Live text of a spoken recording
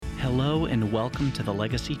Hello and welcome to the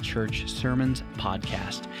Legacy Church Sermons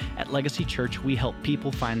podcast. At Legacy Church, we help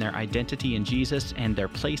people find their identity in Jesus and their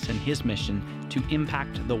place in His mission to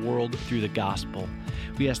impact the world through the gospel.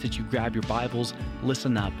 We ask that you grab your Bibles,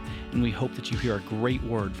 listen up, and we hope that you hear a great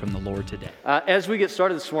word from the Lord today. As we get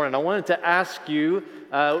started this morning, I wanted to ask you,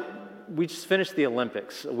 we just finished the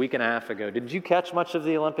Olympics a week and a half ago. Did you catch much of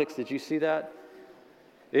the Olympics? Did you see that?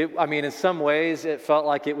 In some ways, it felt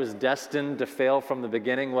like it was destined to fail from the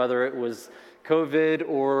beginning, whether it was COVID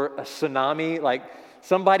or a tsunami. Like,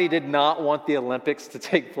 somebody did not want the Olympics to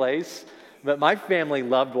take place, but my family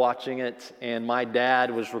loved watching it, and my dad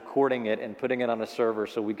was recording it and putting it on a server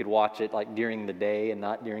so we could watch it like during the day and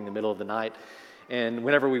not during the middle of the night, and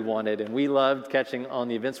whenever we wanted, and we loved catching on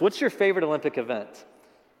the events. What's your favorite Olympic event?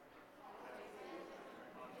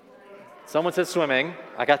 Someone said swimming.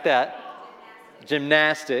 I got that.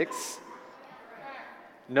 Gymnastics.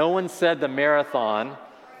 No one said the marathon.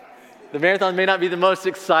 The marathon may not be the most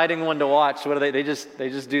exciting one to watch. What do they just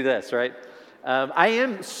do this, right? I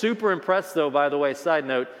am super impressed, though, by the way, side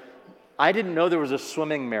note, I didn't know there was a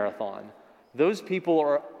swimming marathon. Those people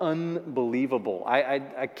are unbelievable.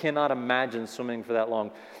 I cannot imagine swimming for that long.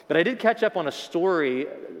 But I did catch up on a story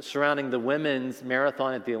surrounding the women's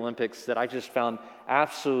marathon at the Olympics that I just found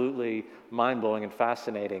absolutely mind-blowing and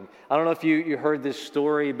fascinating. I don't know if you heard this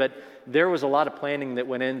story, but there was a lot of planning that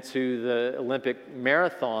went into the Olympic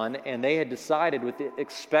marathon, and they had decided with the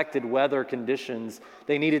expected weather conditions,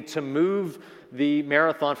 they needed to move the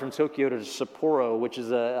marathon from Tokyo to Sapporo, which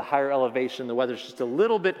is a higher elevation. The weather's just a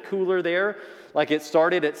little bit cooler there. Like, it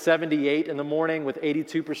started at 78 in the morning with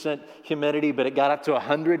 82% humidity, but it got up to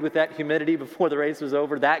 100 with that humidity before the race was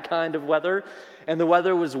over, that kind of weather. And the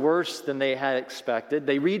weather was worse than they had expected.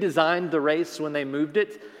 They redesigned the race when they moved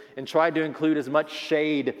it and tried to include as much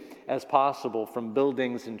shade as possible from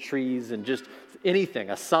buildings and trees and just anything,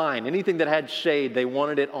 a sign, anything that had shade, they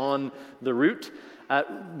wanted it on the route.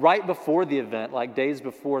 Right before the event, like days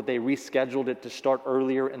before, they rescheduled it to start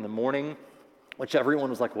earlier in the morning, which everyone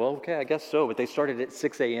was like, well, okay, I guess so. But they started at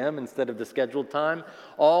 6 a.m. instead of the scheduled time,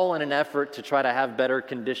 all in an effort to try to have better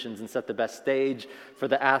conditions and set the best stage for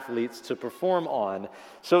the athletes to perform on.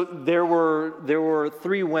 So there were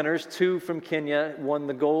three winners. Two from Kenya won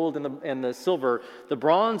the gold and the silver. The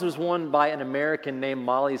bronze was won by an American named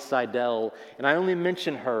Molly Seidel, and I only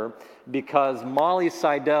mention her because Molly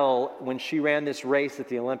Seidel, when she ran this race at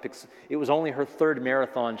the Olympics, it was only her third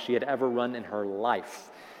marathon she had ever run in her life.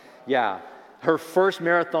 Yeah. Her first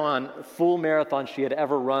marathon, full marathon she had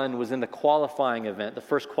ever run was in the qualifying event, the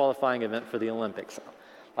first qualifying event for the Olympics.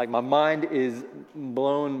 Like, my mind is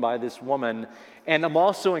blown by this woman. And I'm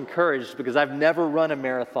also encouraged because I've never run a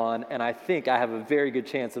marathon, and I think I have a very good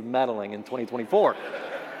chance of medaling in 2024.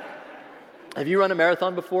 Have you run a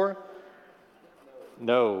marathon before?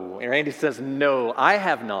 No. And Randy says no. I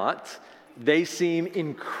have not. They seem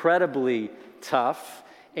incredibly tough.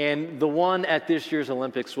 And the one at this year's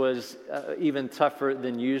Olympics was even tougher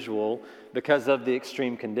than usual because of the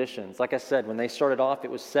extreme conditions. Like I said, when they started off,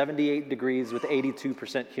 it was 78 degrees with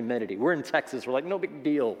 82% humidity. We're in Texas. We're like, no big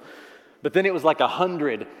deal. But then it was like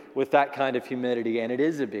 100 with that kind of humidity, and it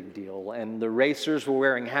is a big deal. And the racers were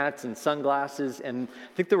wearing hats and sunglasses, and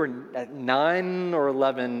I think there were 9 or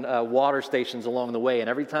 11 water stations along the way. And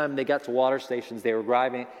every time they got to water stations, they were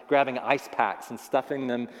grabbing ice packs and stuffing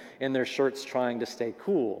them in their shirts, trying to stay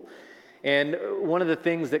cool. And one of the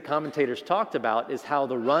things that commentators talked about is how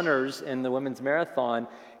the runners in the women's marathon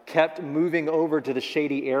kept moving over to the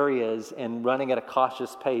shady areas and running at a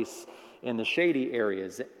cautious pace in the shady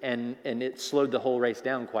areas, and it slowed the whole race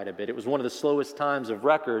down quite a bit. It was one of the slowest times of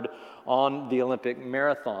record on the Olympic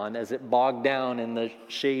marathon as it bogged down in the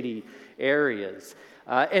shady areas.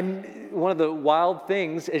 And one of the wild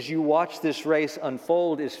things as you watch this race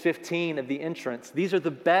unfold is 15 of the entrants. These are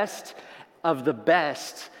the best of the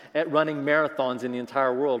best at running marathons in the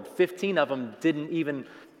entire world. 15 of them didn't even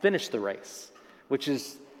finish the race, which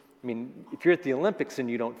is, if you're at the Olympics and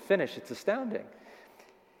you don't finish, it's astounding.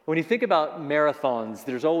 When you think about marathons,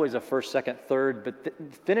 there's always a first, second, third, but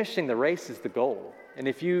finishing the race is the goal. And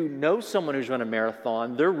if you know someone who's run a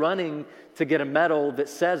marathon, they're running to get a medal that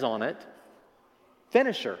says on it,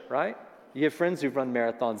 finisher, right? You have friends who've run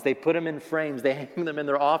marathons. They put them in frames. They hang them in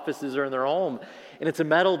their offices or in their home. And it's a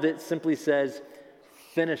medal that simply says,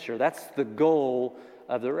 finisher. That's the goal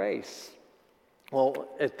of the race. Well,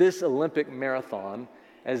 at this Olympic marathon,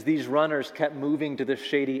 as these runners kept moving to the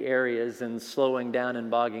shady areas and slowing down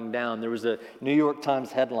and bogging down, there was a New York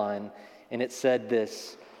Times headline, and it said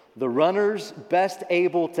this: "The runners best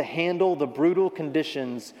able to handle the brutal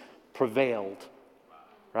conditions prevailed."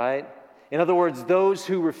 Right? In other words, those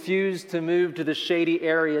who refused to move to the shady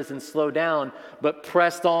areas and slow down, but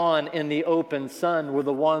pressed on in the open sun, were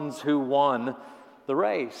the ones who won the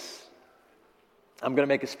race. I'm going to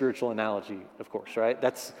make a spiritual analogy, of course, right?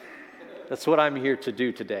 That's what I'm here to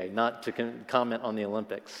do today, not to comment on the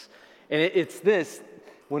Olympics. And it's this: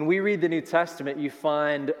 when we read the New Testament, you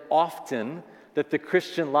find often that the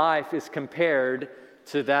Christian life is compared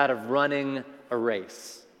to that of running a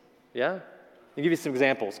race. Yeah? I'll give you some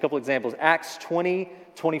examples, a couple examples. Acts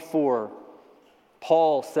 20:24.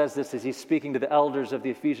 Paul says this as he's speaking to the elders of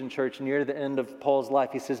the Ephesian church near the end of Paul's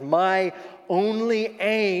life. He says, "My only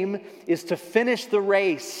aim is to finish the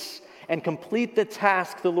race and complete the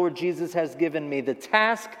task the Lord Jesus has given me, the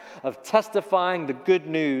task of testifying the good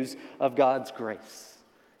news of God's grace."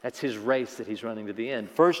 That's his race that he's running to the end.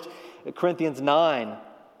 1 Corinthians 9,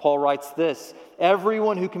 Paul writes this: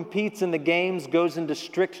 "Everyone who competes in the games goes into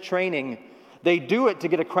strict training. They do it to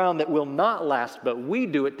get a crown that will not last, but we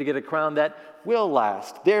do it to get a crown that will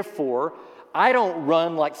last. Therefore, I don't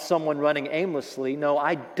run like someone running aimlessly. No,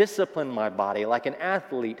 I discipline my body like an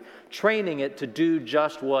athlete, training it to do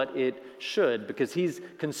just what it should," because he's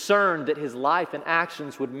concerned that his life and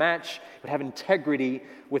actions would have integrity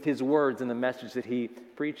with his words and the message that he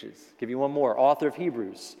preaches. I'll give you one more. Author of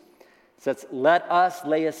Hebrews says, "Let us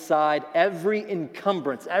lay aside every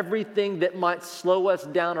encumbrance, everything that might slow us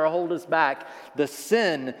down or hold us back, the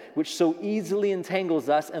sin which so easily entangles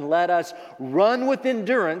us, and let us run with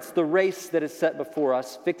endurance the race that is set before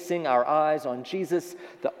us, fixing our eyes on Jesus,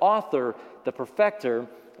 the author, the perfecter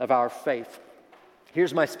of our faith."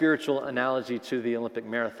 Here's my spiritual analogy to the Olympic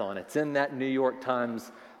marathon. It's in that New York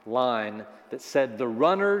Times line that said, "The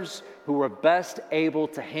runners who are best able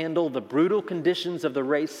to handle the brutal conditions of the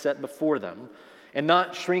race set before them and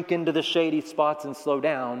not shrink into the shady spots and slow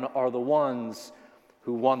down are the ones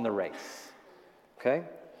who won the race." Okay?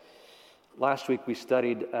 Last week we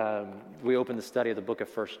opened the study of the book of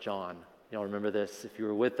 1 John. Y'all remember this if you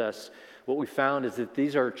were with us. What we found is that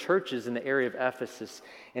these are churches in the area of Ephesus,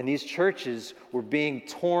 and these churches were being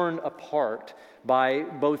torn apart by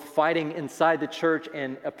both fighting inside the church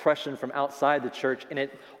and oppression from outside the church. And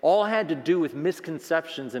it all had to do with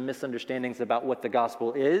misconceptions and misunderstandings about what the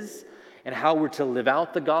gospel is and how we're to live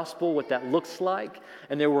out the gospel, what that looks like.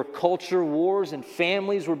 And there were culture wars, and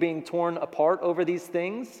families were being torn apart over these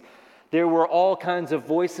things. There were all kinds of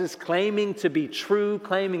voices claiming to be true,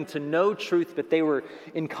 claiming to know truth, but they were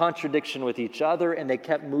in contradiction with each other, and they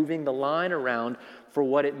kept moving the line around for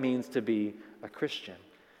what it means to be a Christian.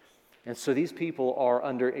 And so these people are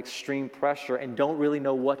under extreme pressure and don't really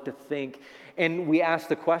know what to think. And we ask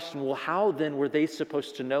the question, well, how then were they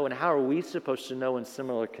supposed to know, and how are we supposed to know in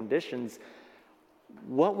similar conditions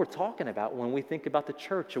what we're talking about when we think about the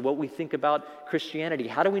church or what we think about Christianity?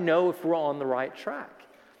 How do we know if we're on the right track?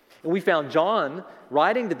 And we found John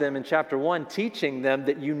writing to them in chapter 1, teaching them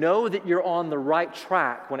that you know that you're on the right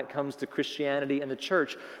track when it comes to Christianity and the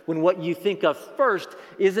church, when what you think of first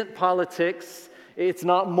isn't politics, it's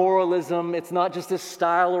not moralism, it's not just a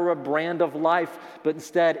style or a brand of life, but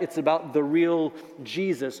instead it's about the real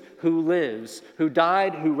Jesus who lives, who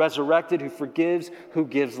died, who resurrected, who forgives, who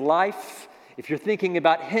gives life. If you're thinking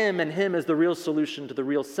about him and him as the real solution to the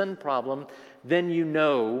real sin problem, then you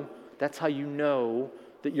know, that's how you know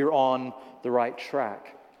that you're on the right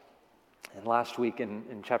track. And last week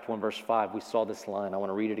in chapter 1, verse 5, we saw this line. I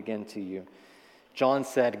want to read it again to you. John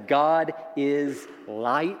said, "God is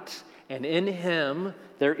light, and in him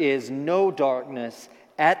there is no darkness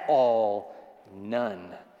at all,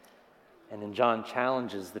 none." And then John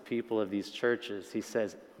challenges the people of these churches. He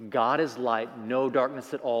says, God is light, no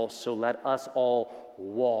darkness at all, so let us all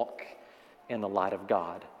walk in the light of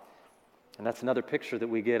God. And that's another picture that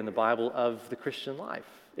we get in the Bible of the Christian life.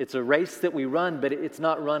 It's a race that we run, but it's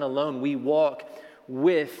not run alone. We walk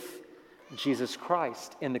with Jesus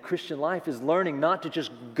Christ. And the Christian life is learning not to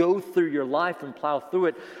just go through your life and plow through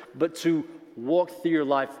it, but to walk through your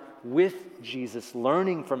life with Jesus,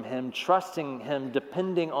 learning from him, trusting him,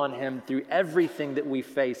 depending on him through everything that we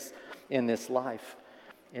face in this life.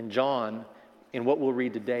 And John, in what we'll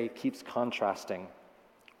read today, keeps contrasting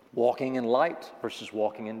walking in light versus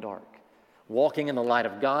walking in dark. Walking in the light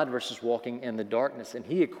of God versus walking in the darkness. And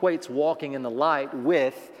he equates walking in the light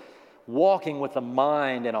with walking with a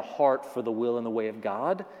mind and a heart for the will and the way of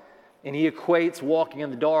God. And he equates walking in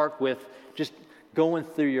the dark with just going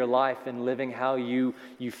through your life and living how you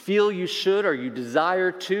feel you should or you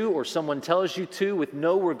desire to or someone tells you to with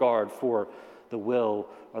no regard for the will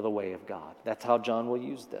or the way of God. That's how John will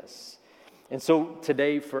use this. And so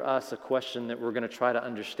today for us, a question that we're going to try to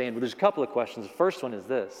understand. Well, there's a couple of questions. The first one is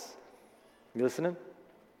this. You listening?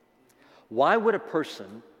 Why would a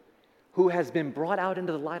person who has been brought out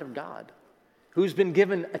into the light of God, who's been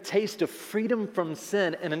given a taste of freedom from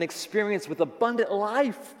sin and an experience with abundant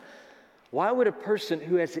life, why would a person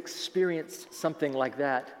who has experienced something like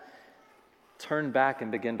that turn back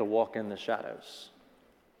and begin to walk in the shadows?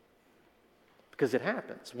 Because it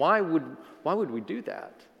happens. Why would we do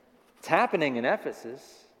that? It's happening in Ephesus.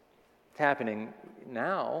 It's happening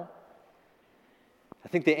now. I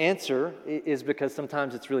think the answer is because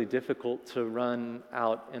sometimes it's really difficult to run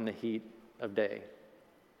out in the heat of day,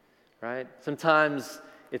 right? Sometimes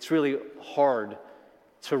it's really hard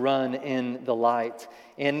to run in the light.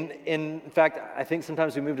 And in fact, I think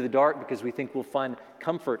sometimes we move to the dark because we think we'll find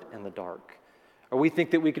comfort in the dark. Or we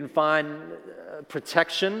think that we can find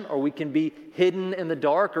protection, or we can be hidden in the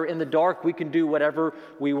dark, or in the dark we can do whatever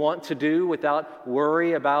we want to do without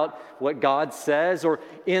worry about what God says. Or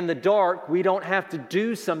in the dark, we don't have to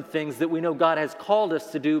do some things that we know God has called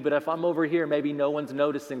us to do, but if I'm over here, maybe no one's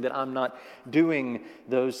noticing that I'm not doing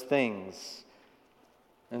those things.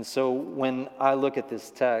 And so when I look at this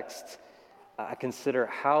text, I consider,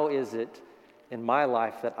 how is it in my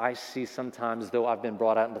life that I see sometimes, though I've been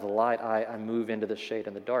brought out into the light, I move into the shade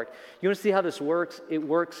and the dark. You want to see how this works? It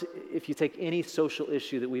works if you take any social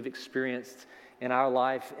issue that we've experienced in our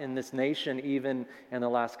life, in this nation, even in the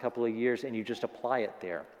last couple of years, and you just apply it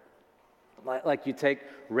there. Like you take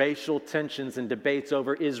racial tensions and debates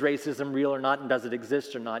over, is racism real or not, and does it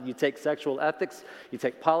exist or not? You take sexual ethics, you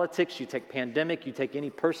take politics, you take pandemic, you take any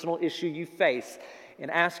personal issue you face, and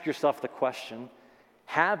ask yourself the question,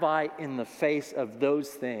 have I, in the face of those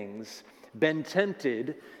things, been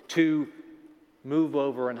tempted to move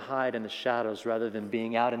over and hide in the shadows rather than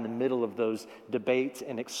being out in the middle of those debates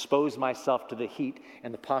and expose myself to the heat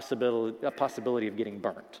and the possibility of getting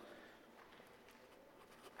burnt?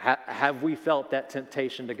 Have we felt that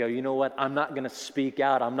temptation to go, you know what, I'm not going to speak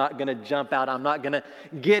out, I'm not going to jump out, I'm not going to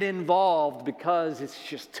get involved because it's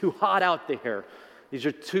just too hot out there. These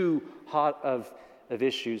are too hot of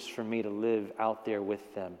issues for me to live out there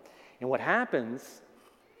with them. And what happens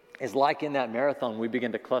is, like in that marathon, we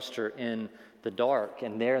begin to cluster in the dark.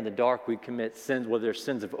 And there in the dark, we commit sins, well, there's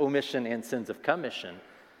sins of omission and sins of commission.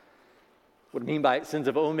 What I mean by sins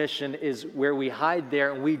of omission is where we hide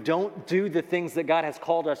there and we don't do the things that God has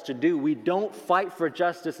called us to do. We don't fight for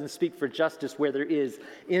justice and speak for justice where there is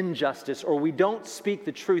injustice, or we don't speak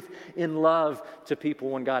the truth in love to people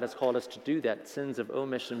when God has called us to do that. Sins of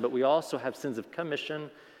omission. But we also have sins of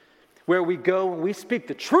commission, where we go and we speak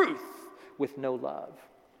the truth with no love.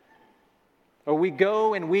 Or we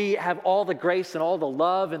go and we have all the grace and all the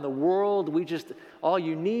love in the world. All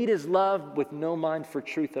you need is love with no mind for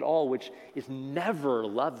truth at all, which is never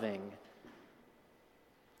loving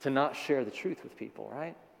to not share the truth with people,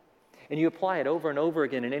 right? And you apply it over and over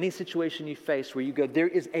again in any situation you face where you go, there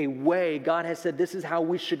is a way. God has said this is how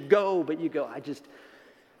we should go, but you go,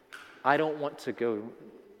 I don't want to go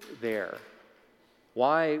there.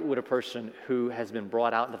 Why would a person who has been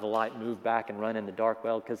brought out into the light move back and run in the dark?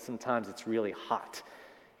 Well, because sometimes it's really hot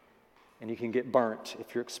and you can get burnt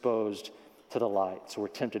if you're exposed to the light. So we're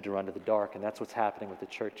tempted to run to the dark, and that's what's happening with the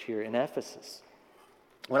church here in Ephesus.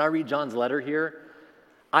 When I read John's letter here,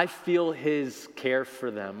 I feel his care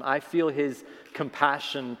for them. I feel his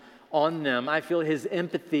compassion on them. I feel his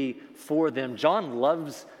empathy for them. John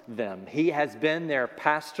loves them. He has been their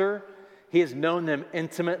pastor. He has known them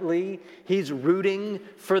intimately. He's rooting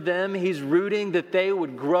for them. He's rooting that they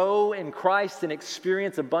would grow in Christ and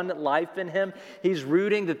experience abundant life in Him. He's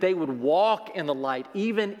rooting that they would walk in the light,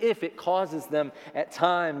 even if it causes them at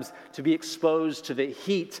times to be exposed to the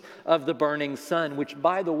heat of the burning sun, which,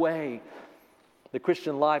 by the way, the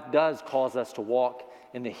Christian life does cause us to walk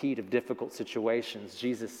in the heat of difficult situations.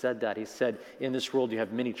 Jesus said that. He said, in this world you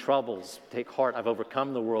have many troubles. Take heart, I've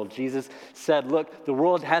overcome the world. Jesus said, look, the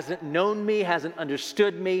world hasn't known me, hasn't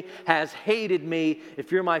understood me, has hated me.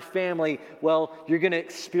 If you're my family, well, you're going to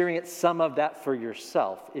experience some of that for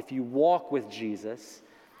yourself. If you walk with Jesus,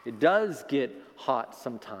 it does get hot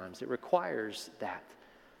sometimes. It requires that.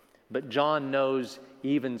 But John knows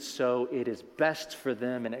even so it is best for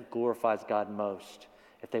them and it glorifies God most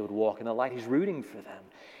if they would walk in the light. He's rooting for them.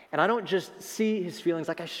 And I don't just see his feelings,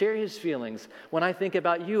 like I share his feelings. When I think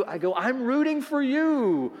about you, I go, I'm rooting for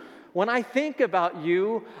you. When I think about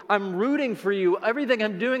you, I'm rooting for you. Everything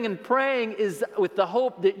I'm doing and praying is with the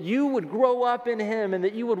hope that you would grow up in Him and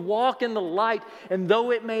that you would walk in the light. And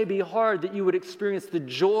though it may be hard, that you would experience the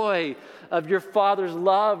joy of your Father's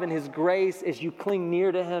love and His grace as you cling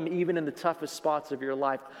near to Him, even in the toughest spots of your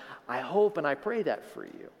life. I hope and I pray that for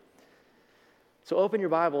you. So open your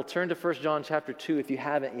Bible, turn to 1 John chapter 2 if you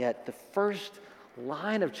haven't yet. The first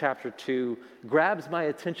line of chapter 2 grabs my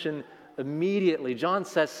attention immediately, John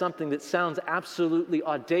says something that sounds absolutely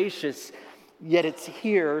audacious, yet it's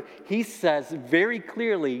here. He says very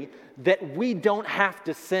clearly that we don't have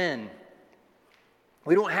to sin.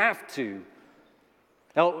 We don't have to.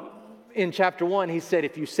 Now, in chapter 1, he said,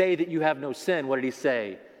 if you say that you have no sin, what did he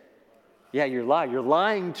say? Yeah, you're lying. You're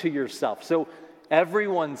lying to yourself. So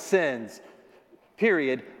everyone sins,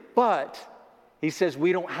 period. But he says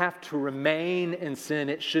we don't have to remain in sin.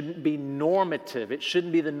 It shouldn't be normative. It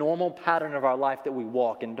shouldn't be the normal pattern of our life that we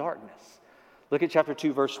walk in darkness. Look at chapter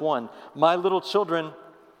 2, verse 1. My little children,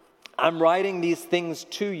 I'm writing these things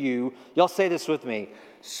to you. Y'all say this with me.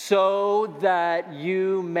 So that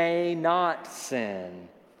you may not sin.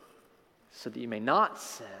 So that you may not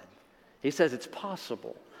sin. He says it's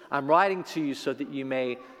possible. I'm writing to you so that you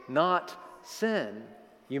may not sin.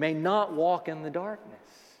 You may not walk in the darkness.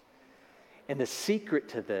 And the secret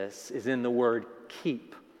to this is in the word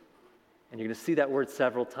keep. And you're going to see that word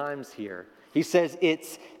several times here. He says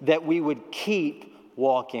it's that we would keep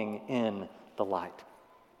walking in the light.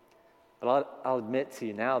 But I'll admit to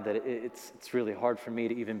you now that it's really hard for me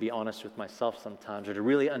to even be honest with myself sometimes, or to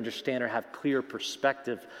really understand or have clear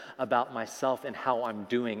perspective about myself and how I'm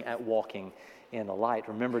doing at walking in the light.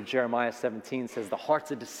 Remember, Jeremiah 17 says the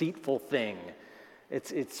heart's a deceitful thing.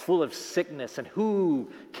 It's full of sickness, and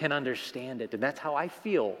who can understand it? And that's how I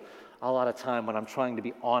feel a lot of time when I'm trying to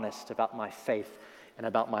be honest about my faith and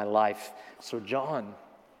about my life. So John,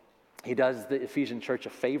 he does the Ephesian church a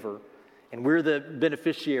favor, and we're the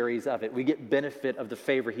beneficiaries of it. We get benefit of the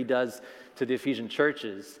favor he does to the Ephesian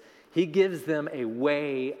churches. He gives them a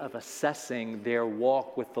way of assessing their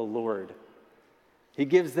walk with the Lord. He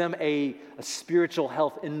gives them a spiritual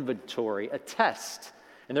health inventory, a test.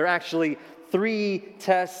 And there are actually 3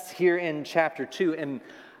 tests here in chapter 2.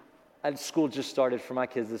 And school just started for my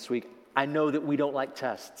kids this week. I know that we don't like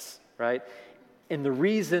tests, right? And the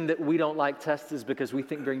reason that we don't like tests is because we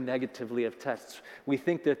think very negatively of tests. We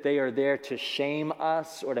think that they are there to shame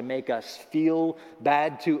us or to make us feel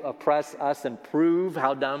bad, to oppress us and prove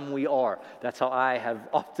how dumb we are. That's how I have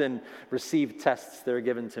often received tests that are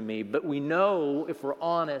given to me. But we know, if we're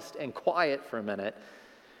honest and quiet for a minute,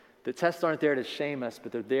 that tests aren't there to shame us,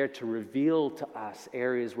 but they're there to reveal to us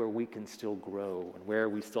areas where we can still grow and where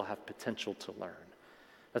we still have potential to learn.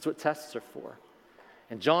 That's what tests are for.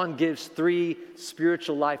 And John gives 3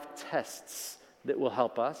 spiritual life tests that will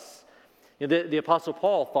help us. You know, the Apostle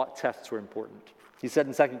Paul thought tests were important. He said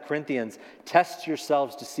in 2 Corinthians, test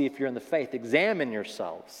yourselves to see if you're in the faith. Examine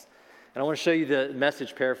yourselves. And I want to show you the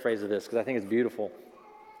Message paraphrase of this because I think it's beautiful.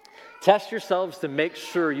 Test yourselves to make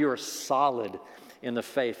sure you are solid in the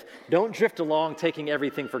faith. Don't drift along taking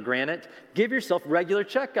everything for granted. Give yourself regular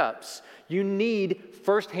checkups. You need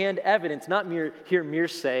firsthand evidence, not mere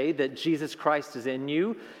say that Jesus Christ is in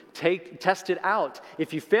you. Test it out.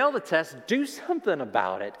 If you fail the test, do something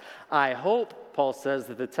about it. I hope, Paul says,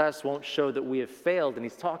 that the test won't show that we have failed, and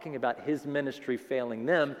he's talking about his ministry failing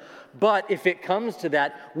them. But if it comes to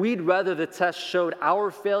that, we'd rather the test showed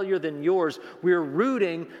our failure than yours. We're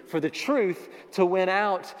rooting for the truth to win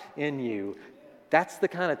out in you. That's the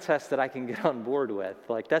kind of test that I can get on board with.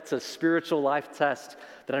 Like, that's a spiritual life test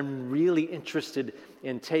that I'm really interested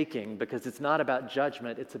in taking because it's not about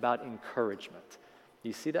judgment, it's about encouragement.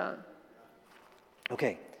 You see that?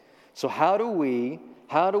 Okay, so how do we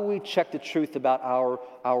check the truth about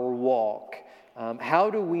our walk? How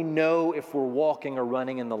do we know if we're walking or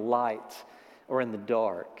running in the light or in the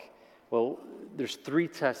dark? Well, there's 3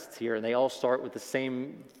 tests here, and they all start with the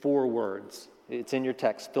same 4 words. It's in your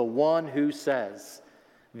text. The one who says.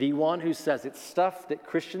 It's stuff that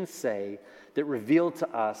Christians say that reveal to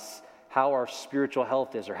us how our spiritual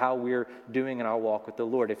health is or how we're doing in our walk with the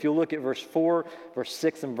Lord. If you look at verse 4, verse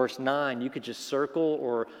 6, and verse 9, you could just circle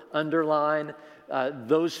or underline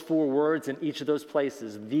those 4 words in each of those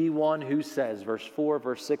places. The one who says, verse 4,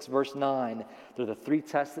 verse 6, verse 9. They're the 3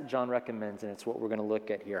 tests that John recommends, and it's what we're going to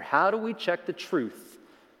look at here. How do we check the truth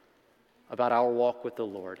about our walk with the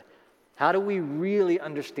Lord? How do we really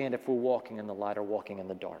understand if we're walking in the light or walking in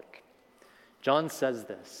the dark? John says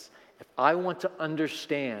this: if I want to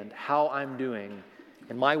understand how I'm doing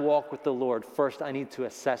in my walk with the Lord, first I need to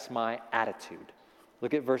assess my attitude.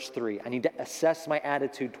 Look at verse 3. I need to assess my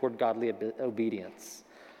attitude toward godly obedience.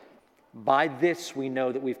 By this we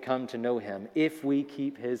know that we've come to know him, if we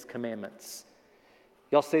keep his commandments.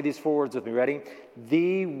 Y'all say these 4 words with me. Ready?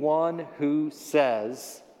 The one who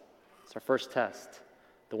says, it's our first test.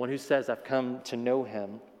 The one who says, I've come to know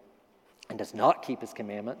him and does not keep his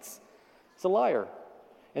commandments is a liar,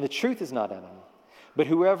 and the truth is not in him. But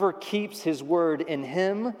whoever keeps his word, in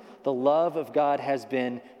him the love of God has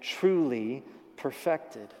been truly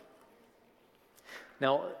perfected.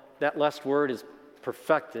 Now, that last word is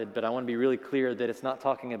perfected, but I want to be really clear that it's not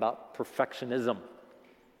talking about perfectionism.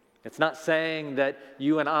 It's not saying that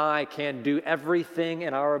you and I can do everything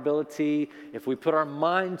in our ability. If we put our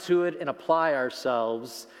mind to it and apply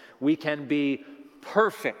ourselves, we can be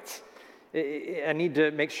perfect. I need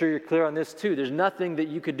to make sure you're clear on this too. There's nothing that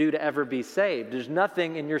you could do to ever be saved. There's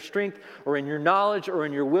nothing in your strength or in your knowledge or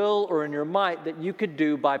in your will or in your might that you could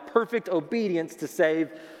do by perfect obedience to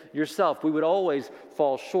save yourself. We would always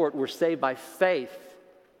fall short. We're saved by faith,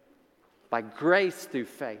 by grace through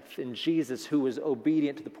faith in Jesus, who was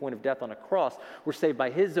obedient to the point of death on a cross. We're saved by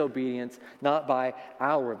his obedience, not by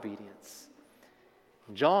our obedience.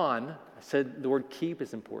 John, I said the word keep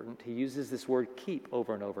is important. He uses this word keep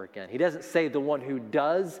over and over again. He doesn't say the one who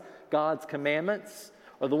does God's commandments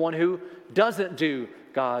or the one who doesn't do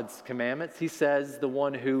God's commandments. He says the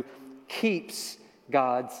one who keeps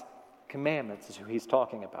God's commandments is who he's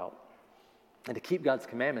talking about. And to keep God's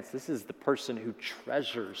commandments, this is the person who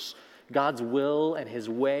treasures God's will and his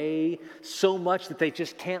way so much that they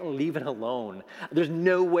just can't leave it alone. There's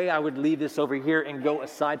no way I would leave this over here and go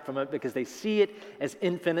aside from it, because they see it as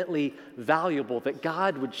infinitely valuable, that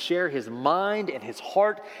God would share his mind and his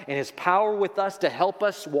heart and his power with us to help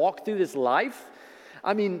us walk through this life.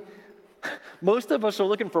 I mean, most of us are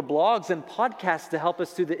looking for blogs and podcasts to help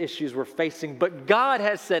us through the issues we're facing, but God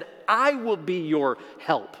has said, I will be your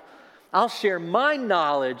help. I'll share my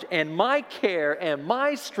knowledge and my care and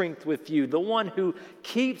my strength with you. The one who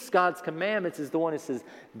keeps God's commandments is the one who says,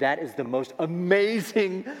 that is the most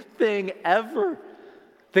amazing thing ever.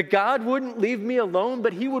 That God wouldn't leave me alone,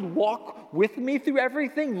 but he would walk with me through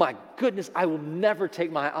everything. My goodness, I will never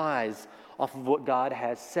take my eyes off of what God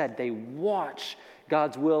has said. They watch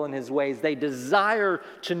God's will and his ways. They desire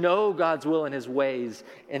to know God's will and his ways,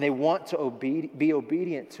 and they want to be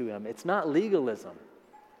obedient to him. It's not legalism.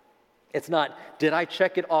 It's not, did I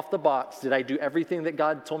check it off the box? Did I do everything that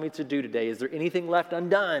God told me to do today? Is there anything left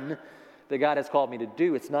undone that God has called me to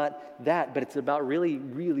do? It's not that, but it's about really,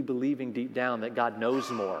 really believing deep down that God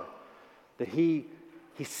knows more, that he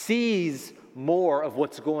sees more of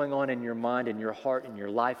what's going on in your mind and your heart and your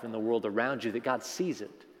life and the world around you, that God sees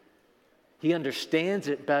it. He understands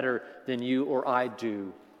it better than you or I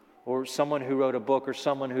do, or someone who wrote a book, or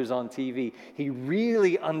someone who's on TV. He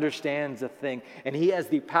really understands a thing, and he has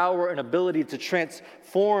the power and ability to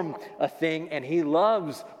transform a thing, and he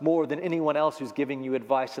loves more than anyone else who's giving you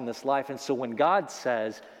advice in this life. And so when God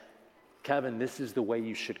says, Kevin, this is the way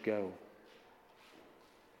you should go.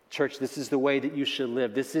 Church, this is the way that you should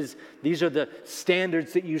live. These are the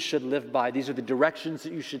standards that you should live by. These are the directions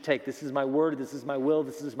that you should take. This is my word. This is my will.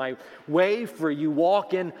 This is my way for you.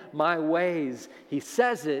 Walk in my ways. He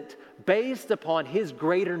says it based upon his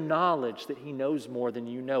greater knowledge, that he knows more than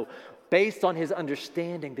you know. Based on his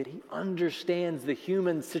understanding, that he understands the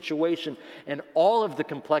human situation and all of the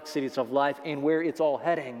complexities of life and where it's all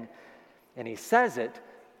heading. And he says it,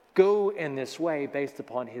 go in this way based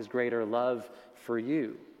upon his greater love for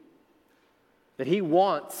you. That he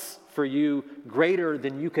wants for you greater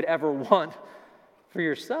than you could ever want for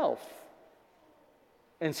yourself.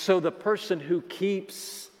 And so the person who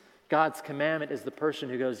keeps God's commandment is the person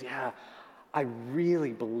who goes, yeah, I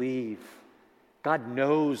really believe God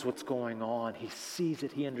knows what's going on. He sees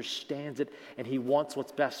it, he understands it, and he wants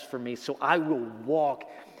what's best for me. So I will walk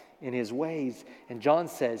in his ways. And John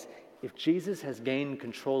says, if Jesus has gained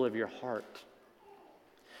control of your heart,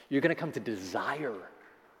 you're going to come to desire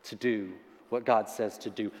to do what God says to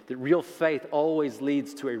do. That real faith always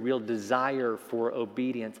leads to a real desire for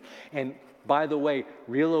obedience. And by the way,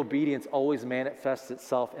 real obedience always manifests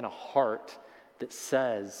itself in a heart that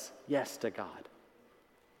says yes to God.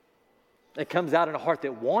 It comes out in a heart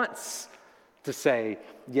that wants to say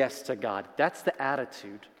yes to God. That's the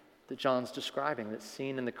attitude that John's describing, that's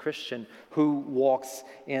seen in the Christian who walks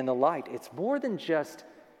in the light. It's more than just,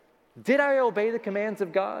 did I obey the commands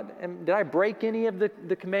of God? And did I break any of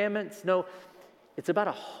the commandments? No, it's about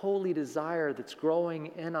a holy desire that's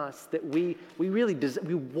growing in us, that we really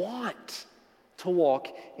we want to walk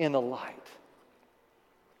in the light.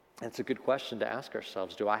 And it's a good question to ask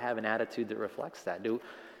ourselves. Do I have an attitude that reflects that? Do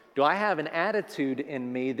I have an attitude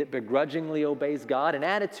in me that begrudgingly obeys God? An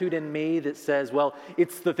attitude in me that says, well,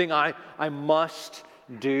 it's the thing I must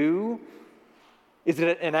do? Is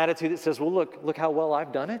it an attitude that says, well, look how well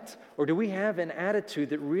I've done it? Or do we have an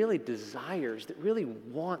attitude that really desires, that really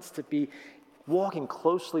wants to be walking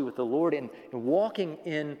closely with the Lord and walking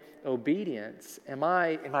in obedience? Am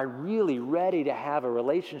I really ready to have a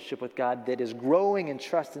relationship with God that is growing in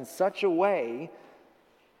trust in such a way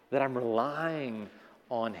that I'm relying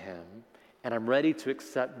on him and I'm ready to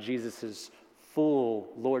accept Jesus' full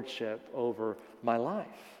lordship over my life?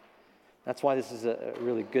 That's why this is a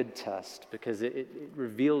really good test, because it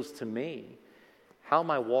reveals to me how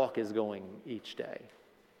my walk is going each day.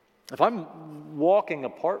 If I'm walking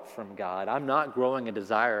apart from God, I'm not growing a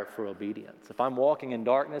desire for obedience. If I'm walking in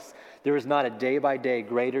darkness, there is not a day-by-day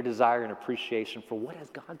greater desire and appreciation for what has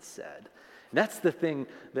God said. And that's the thing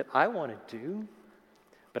that I want to do.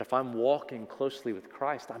 But if I'm walking closely with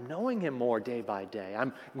Christ, I'm knowing Him more day by day.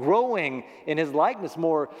 I'm growing in His likeness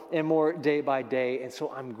more and more day by day. And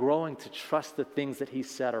so I'm growing to trust the things that He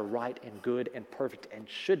said are right and good and perfect and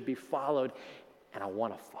should be followed. And I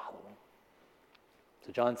want to follow Him.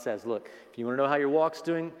 So John says, look, if you want to know how your walk's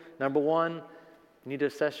doing, number one, you need to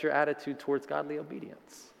assess your attitude towards godly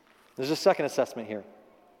obedience. There's a second assessment here.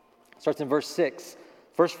 It starts in verse 6.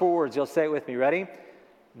 First 4 words, you'll say it with me. Ready?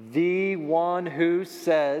 The one who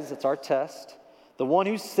says, it's our test, the one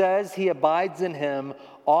who says he abides in Him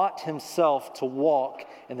ought himself to walk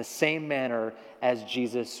in the same manner as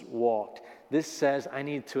Jesus walked. This says I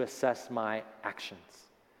need to assess my actions.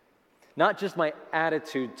 Not just my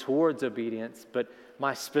attitude towards obedience, but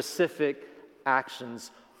my specific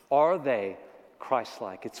actions. Are they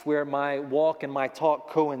Christ-like? It's where my walk and my talk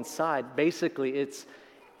coincide. Basically, it's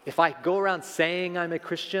if I go around saying I'm a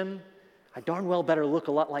Christian, I darn well better look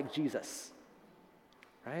a lot like Jesus,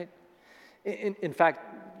 right? In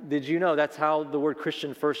fact, did you know that's how the word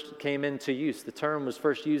Christian first came into use? The term was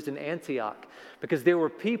first used in Antioch because there were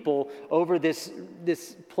people over this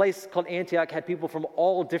place called Antioch, had people from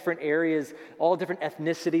all different areas, all different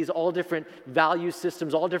ethnicities, all different value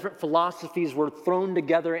systems, all different philosophies were thrown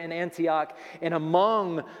together in Antioch. And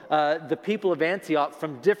among the people of Antioch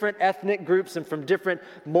from different ethnic groups and from different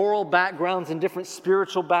moral backgrounds and different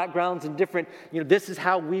spiritual backgrounds and different, this is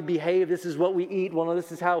how we behave, this is what we eat, well, no,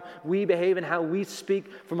 this is how we behave and how we speak.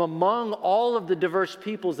 From among all of the diverse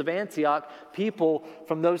peoples of Antioch, people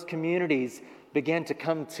from those communities began to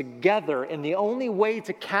come together, and the only way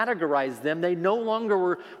to categorize them, they no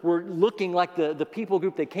longer were looking like the people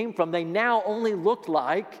group they came from. They now only looked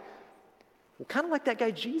like, kind of like that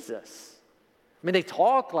guy Jesus. I mean, they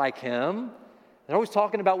talk like him. They're always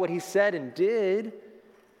talking about what he said and did.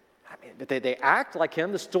 I mean, but they act like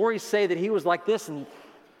him. The stories say that he was like this, and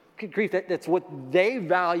good grief, that's what they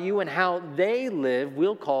value and how they live.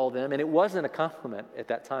 We'll call them, and it wasn't a compliment at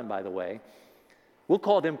that time, by the way, we'll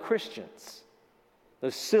call them Christians.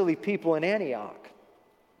 Those silly people in Antioch.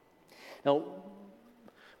 Now,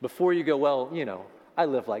 before you go, well, I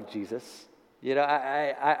live like Jesus.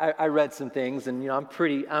 I read some things, and I'm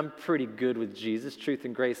pretty good with Jesus, truth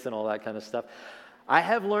and grace, and all that kind of stuff. I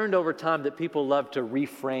have learned over time that people love to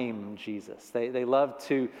reframe Jesus. They love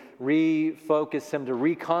to refocus Him, to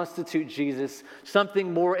reconstitute Jesus,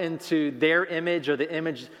 something more into their image or the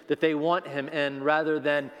image that they want Him in, rather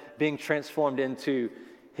than being transformed into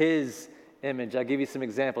His image. I'll give you some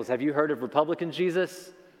examples. Have you heard of Republican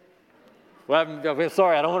Jesus? Well, I'm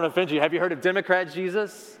sorry, I don't want to offend you. Have you heard of Democrat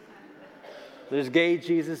Jesus? There's gay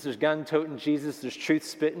Jesus, there's gun-toting Jesus, there's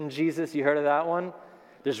truth-spitting Jesus. You heard of that one?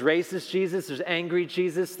 There's racist Jesus, there's angry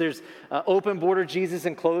Jesus, there's open border Jesus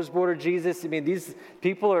and closed border Jesus. I mean, these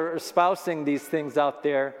people are espousing these things out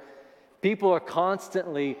there. People are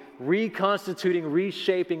constantly reconstituting,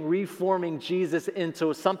 reshaping, reforming Jesus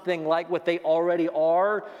into something like what they already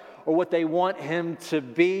are, or what they want Him to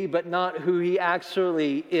be, but not who He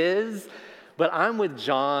actually is. But I'm with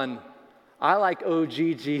John. I like OG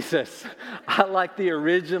Jesus. I like the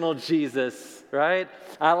original Jesus, right?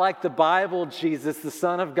 I like the Bible Jesus, the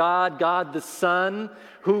Son of God, God the Son,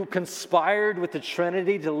 who conspired with the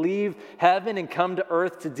Trinity to leave heaven and come to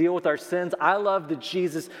earth to deal with our sins. I love the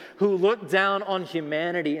Jesus who looked down on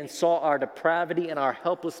humanity and saw our depravity and our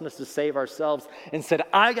helplessness to save ourselves and said,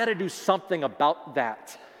 I got to do something about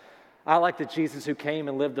that. I like the Jesus who came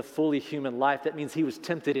and lived a fully human life. That means He was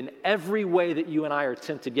tempted in every way that you and I are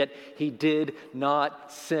tempted, yet He did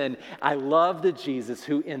not sin. I love the Jesus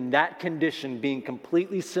who, in that condition, being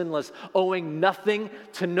completely sinless, owing nothing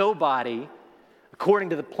to nobody,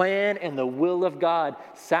 according to the plan and the will of God,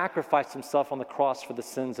 sacrificed Himself on the cross for the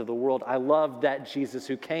sins of the world. I love that Jesus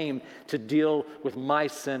who came to deal with my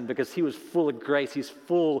sin because He was full of grace. He's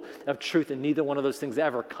full of truth, and neither one of those things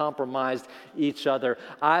ever compromised each other.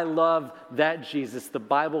 I love that Jesus. The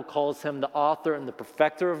Bible calls Him the author and the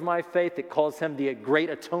perfecter of my faith. It calls Him the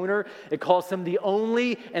great atoner. It calls Him the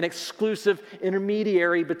only and exclusive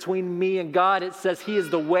intermediary between me and God. It says He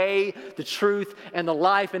is the way, the truth, and the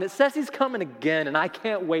life. And it says He's coming again. And I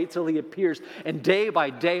can't wait till He appears. And day by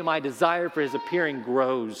day, my desire for His appearing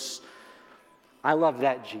grows. I love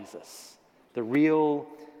that Jesus, the real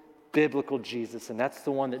biblical Jesus. And that's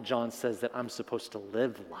the one that John says that I'm supposed to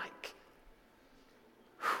live like.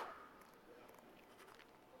 Whew.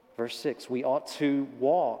 Verse 6, we ought to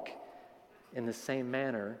walk in the same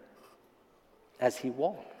manner as he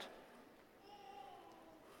walked.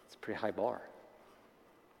 It's a pretty high bar.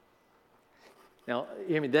 Now,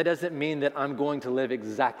 that doesn't mean that I'm going to live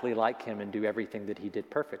exactly like him and do everything that he did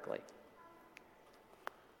perfectly.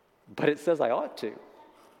 But it says I ought to.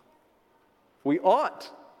 We ought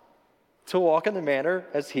to walk in the manner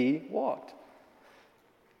as he walked.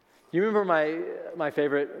 You remember my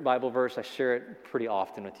favorite Bible verse? I share it pretty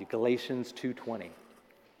often with you. Galatians 2:20. Remember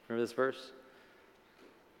this verse?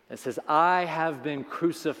 It says, I have been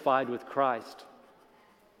crucified with Christ.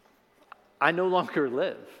 I no longer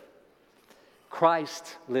live.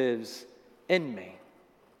 Christ lives in me.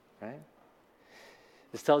 Right?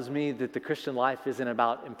 This tells me that the Christian life isn't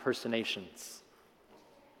about impersonations.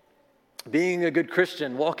 Being a good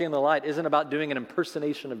Christian, walking in the light, isn't about doing an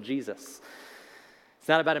impersonation of Jesus. It's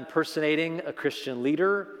not about impersonating a Christian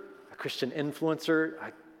leader, a Christian influencer.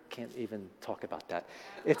 I can't even talk about that.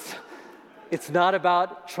 It's not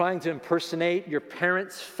about trying to impersonate your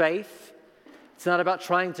parents' faith. It's not about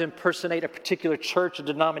trying to impersonate a particular church or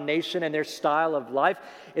denomination and their style of life.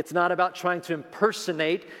 It's not about trying to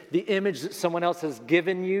impersonate the image that someone else has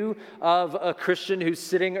given you of a Christian who's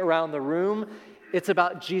sitting around the room. It's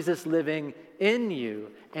about Jesus living in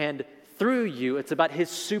you and through you. It's about his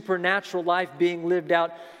supernatural life being lived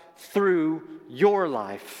out through your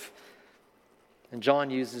life. And John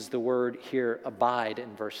uses the word here, abide,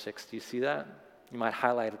 in verse 6. Do you see that? You might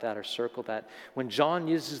highlight that or circle that. When John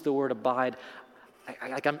uses the word abide,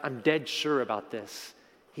 I'm dead sure about this.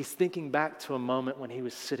 He's thinking back to a moment when he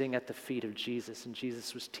was sitting at the feet of Jesus and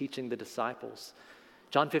Jesus was teaching the disciples.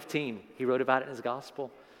 John 15, he wrote about it in his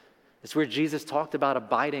gospel. It's where Jesus talked about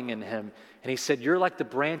abiding in him. And he said, you're like the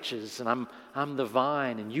branches and I'm the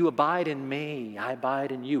vine, and you abide in me, I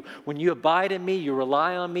abide in you. When you abide in me, you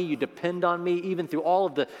rely on me, you depend on me, even through all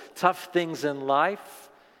of the tough things in life.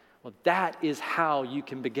 Well, that is how you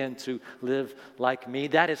can begin to live like me.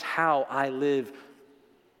 That is how I live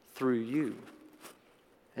through you.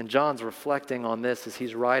 And John's reflecting on this as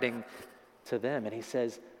he's writing to them. And he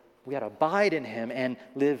says, we got to abide in him and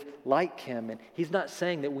live like him. And he's not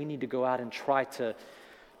saying that we need to go out and try to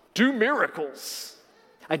do miracles.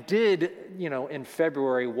 I did, in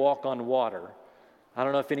February, walk on water. I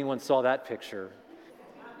don't know if anyone saw that picture.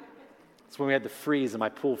 It's when we had the freeze and my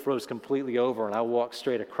pool froze completely over and I walked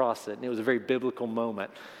straight across it. And it was a very biblical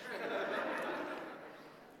moment.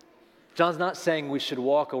 John's not saying we should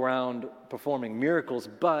walk around performing miracles,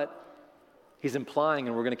 but he's implying,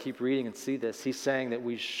 and we're going to keep reading and see this, he's saying that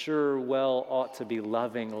we sure well ought to be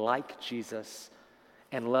loving like Jesus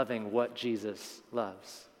and loving what Jesus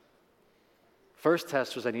loves. First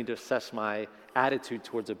test was I need to assess my attitude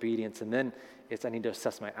towards obedience, and then it's I need to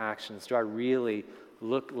assess my actions. Do I really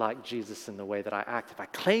look like Jesus in the way that I act? If I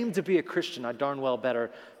claim to be a Christian, I darn well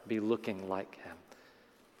better be looking like him.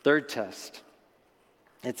 Third test,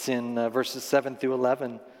 it's in verses 7 through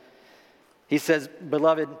 11. He says,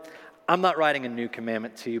 beloved, I'm not writing a new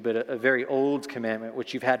commandment to you, but a very old commandment,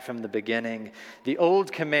 which you've had from the beginning. The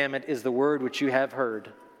old commandment is the word which you have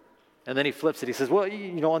heard. And then he flips it. He says, well,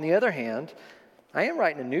 on the other hand, I am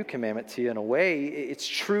writing a new commandment to you in a way. It's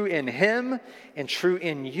true in him and true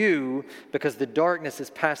in you, because the darkness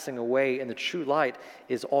is passing away and the true light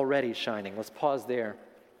is already shining. Let's pause there.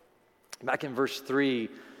 Back in verse 3,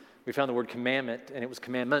 we found the word commandment, and it was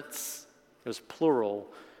commandments. It was plural.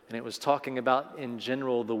 And it was talking about, in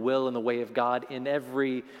general, the will and the way of God in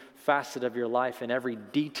every facet of your life, in every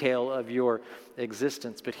detail of your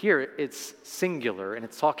existence. But here, it's singular, and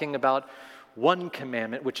it's talking about one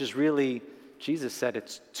commandment, which is really, Jesus said,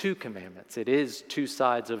 it's two commandments. It is two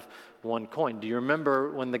sides of one coin. Do you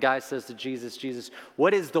remember when the guy says to Jesus,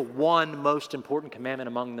 what is the one most important commandment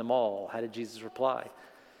among them all? How did Jesus reply?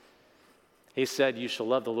 He said, you shall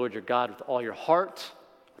love the Lord your God with all your heart,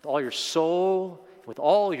 with all your soul, with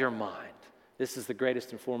all your mind. This is the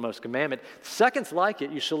greatest and foremost commandment. Second's like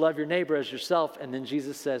it, you shall love your neighbor as yourself. And then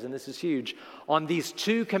Jesus says, and this is huge, on these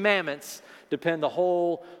two commandments depend the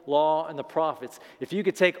whole law and the prophets. If you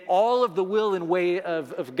could take all of the will and way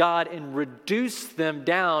of God and reduce them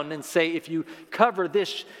down and say, if you cover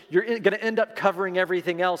this, you're going to end up covering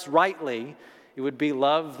everything else rightly, it would be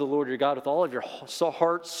love the Lord your God with all of your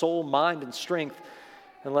heart, soul, mind, and strength,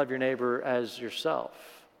 and love your neighbor as yourself.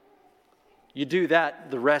 You do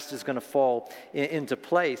that, the rest is going to fall into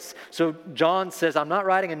place. So John says, I'm not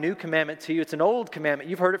writing a new commandment to you. It's an old commandment.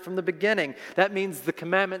 You've heard it from the beginning. That means the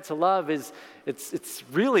commandment to love it's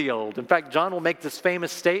really old. In fact, John will make this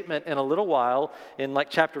famous statement in a little while in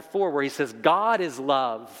chapter 4 where he says, God is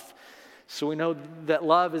love. So we know that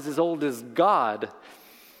love is as old as God.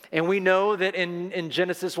 And we know that in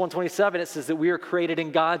Genesis 1:27, it says that we are created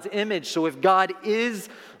in God's image. So if God is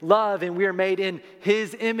love and we are made in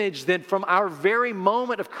his image, then from our very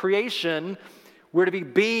moment of creation, we're to be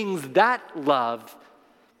beings that love.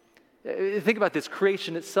 Think about this.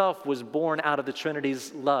 Creation itself was born out of the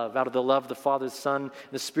Trinity's love, out of the love of the Father, the Son, and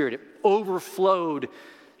the Spirit. It overflowed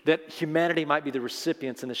that humanity might be the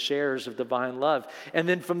recipients and the sharers of divine love. And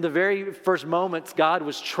then from the very first moments, God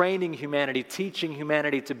was training humanity, teaching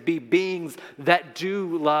humanity to be beings that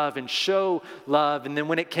do love and show love. And then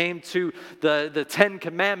when it came to the 10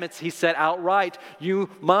 Commandments, he said outright, you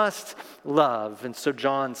must love. And so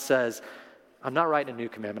John says, I'm not writing a new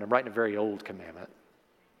commandment, I'm writing a very old commandment.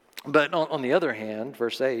 But on the other hand,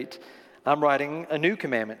 verse 8, I'm writing a new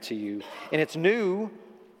commandment to you. And it's new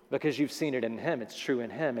because you've seen it in him. It's true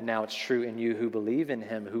in him, and now it's true in you who believe in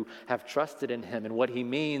him, who have trusted in him. And what he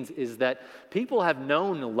means is that people have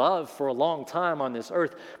known love for a long time on this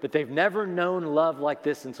earth, but they've never known love like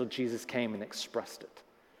this until Jesus came and expressed it.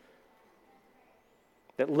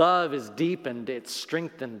 That love is deepened, it's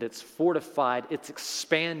strengthened, it's fortified, it's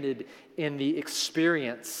expanded in the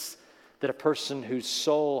experience that a person whose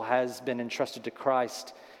soul has been entrusted to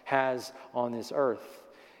Christ has on this earth.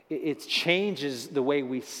 It changes the way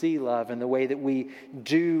we see love and the way that we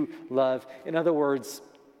do love. In other words,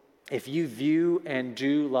 if you view and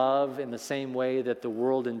do love in the same way that the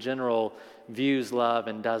world in general views love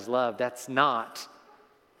and does love, that's not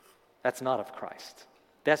of Christ.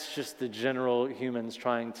 That's just the general humans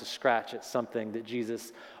trying to scratch at something that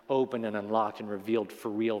Jesus opened and unlocked and revealed for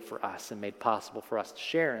real for us and made possible for us to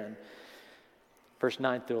share in. Verse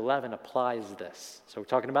 9 through 11 applies this. So we're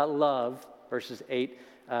talking about love, verses 7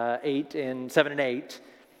 and 8.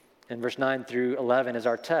 And verse 9 through 11 is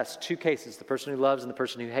our test. Two cases, the person who loves and the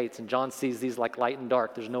person who hates. And John sees these like light and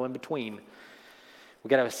dark. There's no in between. We've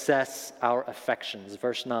got to assess our affections.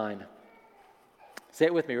 Verse 9. Say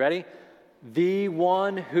it with me, ready? The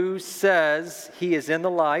one who says he is in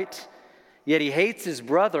the light, yet he hates his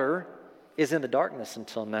brother, is in the darkness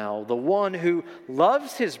until now. The one who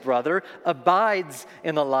loves his brother abides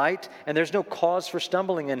in the light, and there's no cause for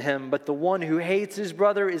stumbling in him. But the one who hates his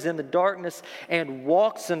brother is in the darkness and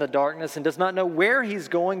walks in the darkness and does not know where he's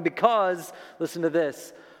going because, listen to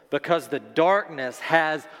this, because the darkness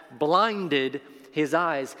has blinded his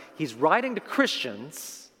eyes. He's writing to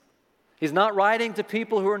Christians. He's not writing to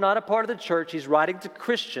people who are not a part of the church. He's writing to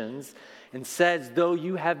Christians and says, though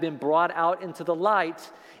you have been brought out into the light,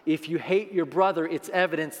 if you hate your brother, it's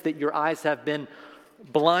evidence that your eyes have been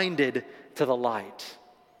blinded to the light.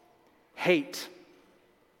 Hate,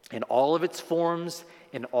 in all of its forms,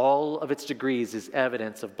 in all of its degrees, is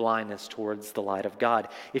evidence of blindness towards the light of God.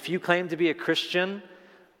 If you claim to be a Christian,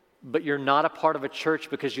 but you're not a part of a church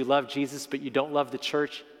because you love Jesus, but you don't love the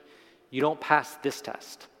church, you don't pass this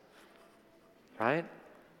test. Right?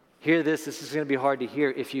 Hear this is going to be hard to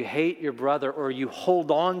hear. If you hate your brother or you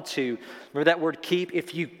hold on to, remember that word keep?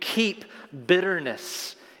 If you keep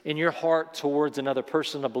bitterness in your heart towards another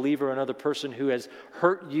person, a believer, another person who has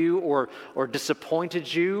hurt you or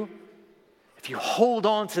disappointed you, if you hold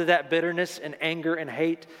on to that bitterness and anger and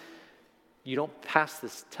hate, you don't pass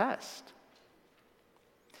this test.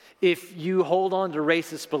 If you hold on to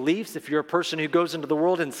racist beliefs, if you're a person who goes into the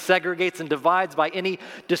world and segregates and divides by any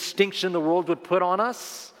distinction the world would put on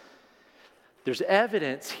us, there's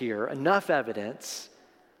evidence here, enough evidence,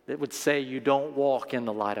 that would say you don't walk in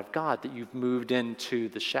the light of God, that you've moved into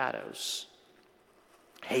the shadows.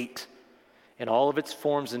 Hate, in all of its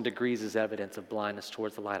forms and degrees, is evidence of blindness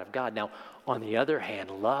towards the light of God. Now, on the other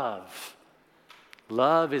hand, love.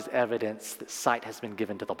 Love is evidence that sight has been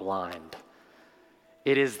given to the blind.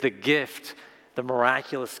 It is the gift, the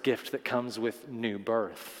miraculous gift that comes with new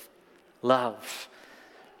birth. Love.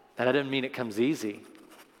 And that doesn't mean it comes easy,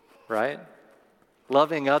 right?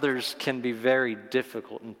 Loving others can be very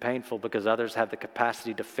difficult and painful because others have the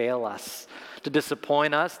capacity to fail us, to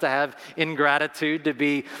disappoint us, to have ingratitude, to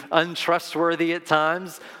be untrustworthy at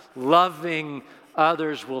times. Loving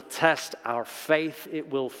others will test our faith. It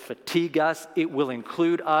will fatigue us. It will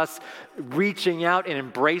include us reaching out and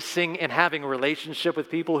embracing and having a relationship with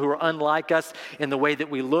people who are unlike us in the way that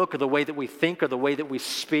we look or the way that we think or the way that we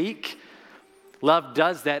speak. Love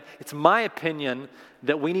does that. It's my opinion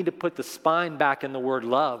that we need to put the spine back in the word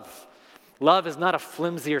love. Love is not a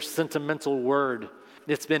flimsy or sentimental word.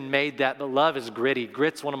 It's been made that, but love is gritty.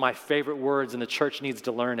 Grit's one of my favorite words, and the church needs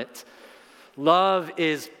to learn it. Love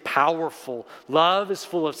is powerful. Love is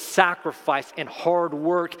full of sacrifice and hard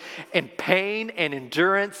work and pain and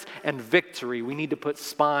endurance and victory. We need to put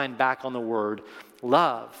spine back on the word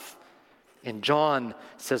love. And John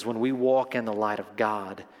says when we walk in the light of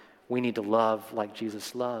God, we need to love like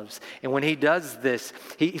Jesus loves. And when he does this,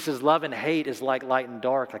 he says love and hate is like light and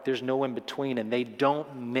dark, like there's no in between, and they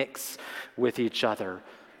don't mix with each other.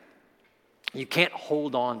 You can't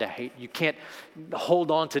hold on to hate. You can't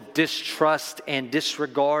hold on to distrust and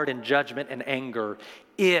disregard and judgment and anger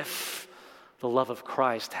if the love of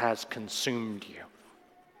Christ has consumed you.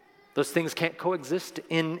 Those things can't coexist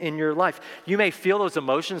in your life. You may feel those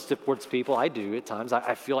emotions towards people. I do at times.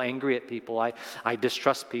 I feel angry at people. I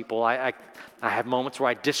distrust people. I have moments where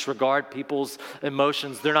I disregard people's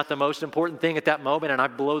emotions. They're not the most important thing at that moment, and I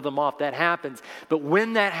blow them off. That happens. But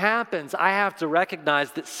when that happens, I have to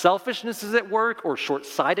recognize that selfishness is at work, or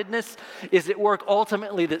short-sightedness is at work,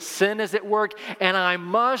 ultimately that sin is at work, and I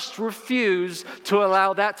must refuse to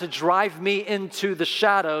allow that to drive me into the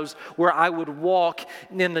shadows where I would walk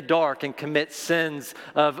in the dark and commit sins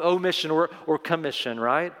of omission or commission,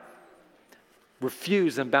 right?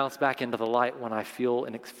 Refuse and bounce back into the light when I feel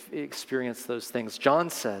and experience those things.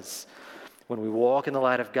 John says, when we walk in the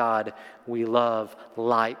light of God, we love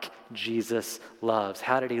like Jesus loves.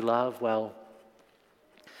 How did he love? Well,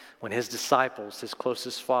 when his disciples, his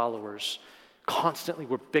closest followers, constantly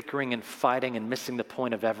were bickering and fighting and missing the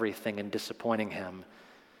point of everything and disappointing him,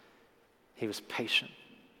 he was patient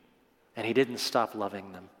and he didn't stop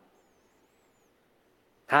loving them.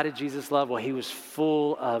 How did Jesus love? Well, he was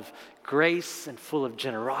full of grace and full of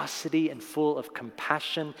generosity and full of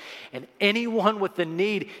compassion. And anyone with the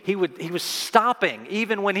need, he was stopping.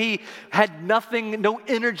 Even when he had nothing, no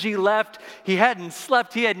energy left, he hadn't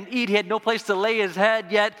slept, he hadn't eaten, he had no place to lay his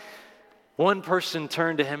head yet. One person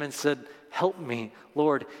turned to him and said, "Help me,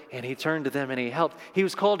 Lord." And he turned to them and he helped. He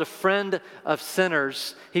was called a friend of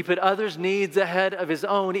sinners. He put others' needs ahead of his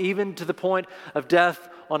own, even to the point of death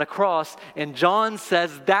on a cross. And John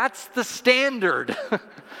says that's the standard.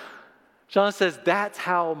 John says that's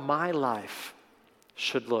how my life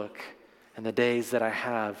should look in the days that I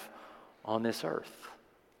have on this earth.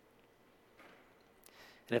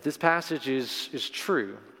 And if this passage is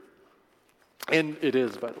true, and it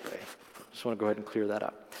is, by the way, I just want to go ahead and clear that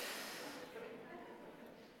up.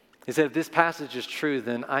 He said, if this passage is true,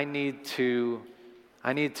 then I need to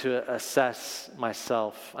assess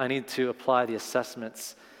myself. I need to apply the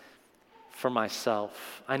assessments for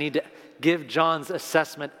myself. I need to give John's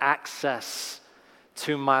assessment access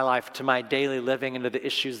to my life, to my daily living, and to the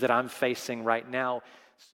issues that I'm facing right now.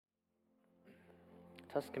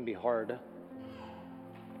 Tests can be hard.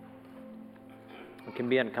 It can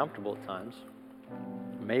be uncomfortable at times.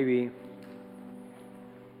 Maybe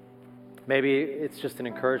it's just an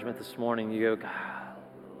encouragement this morning. You go,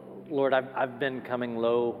 Lord, I've been coming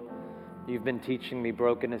low. You've been teaching me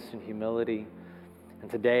brokenness and humility. And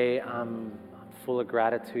today I'm full of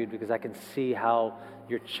gratitude because I can see how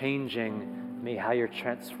you're changing me, how you're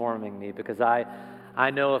transforming me. Because I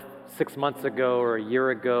know if 6 months ago or a year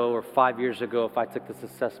ago or 5 years ago, if I took this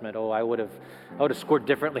assessment, I would have scored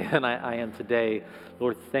differently than I am today.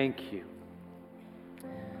 Lord, thank you.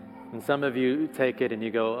 And some of you take it and you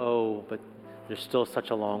go, but there's still such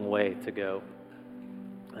a long way to go.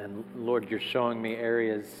 And Lord, you're showing me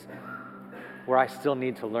areas where I still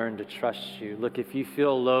need to learn to trust you. Look, if you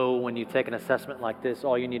feel low when you take an assessment like this,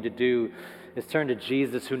 all you need to do is turn to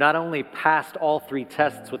Jesus, who not only passed all 3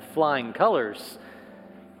 tests with flying colors,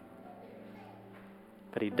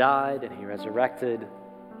 but he died and he resurrected,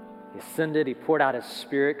 he ascended, he poured out his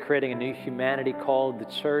Spirit, creating a new humanity called the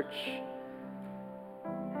church.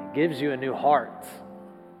 He gives you a new heart.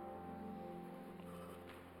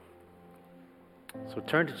 So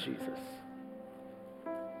turn to Jesus.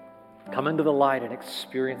 Come into the light and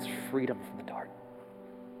experience freedom from the dark.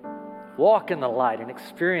 Walk in the light and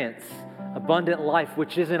experience abundant life,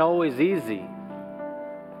 which isn't always easy.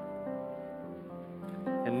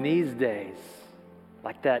 In these days,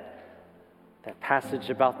 like that passage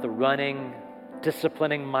about the running,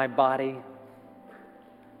 disciplining my body,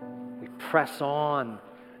 we press on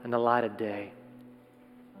in the light of day,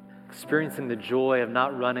 experiencing the joy of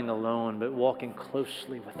not running alone, but walking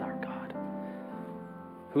closely with our God,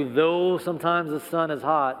 who, though sometimes the sun is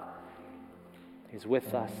hot, he's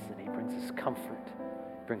with us and he brings us comfort,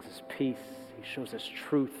 brings us peace, he shows us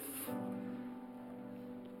truth.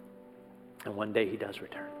 And one day he does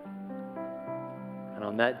return. And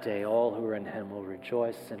on that day, all who are in him will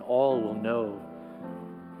rejoice, and all will know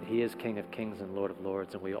that he is King of kings and Lord of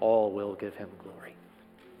lords, and we all will give him glory.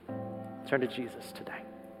 Turn to Jesus today.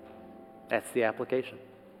 That's the application.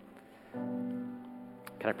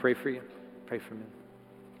 Can I pray for you? Pray for me.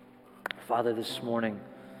 Father, this morning,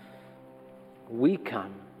 we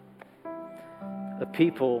come, a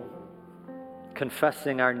people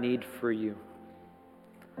confessing our need for you.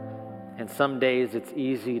 And some days it's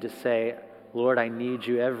easy to say, Lord, I need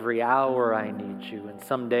you. Every hour I need you. And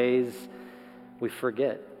some days we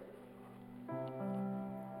forget.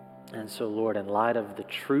 And so, Lord, in light of the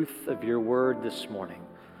truth of your word this morning,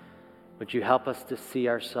 would you help us to see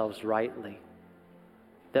ourselves rightly,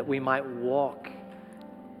 that we might walk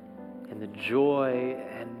in the joy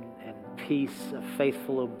and peace of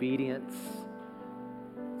faithful obedience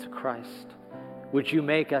to Christ. Would you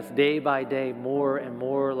make us day by day more and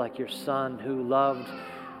more like your Son, who loved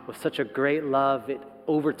with such a great love it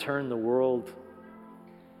overturned the world?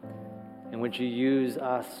 And would you use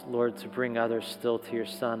us, Lord, to bring others still to your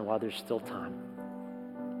Son while there's still time?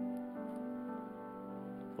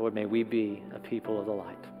 Lord, may we be a people of the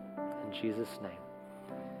light. In Jesus' name,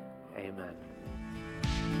 amen.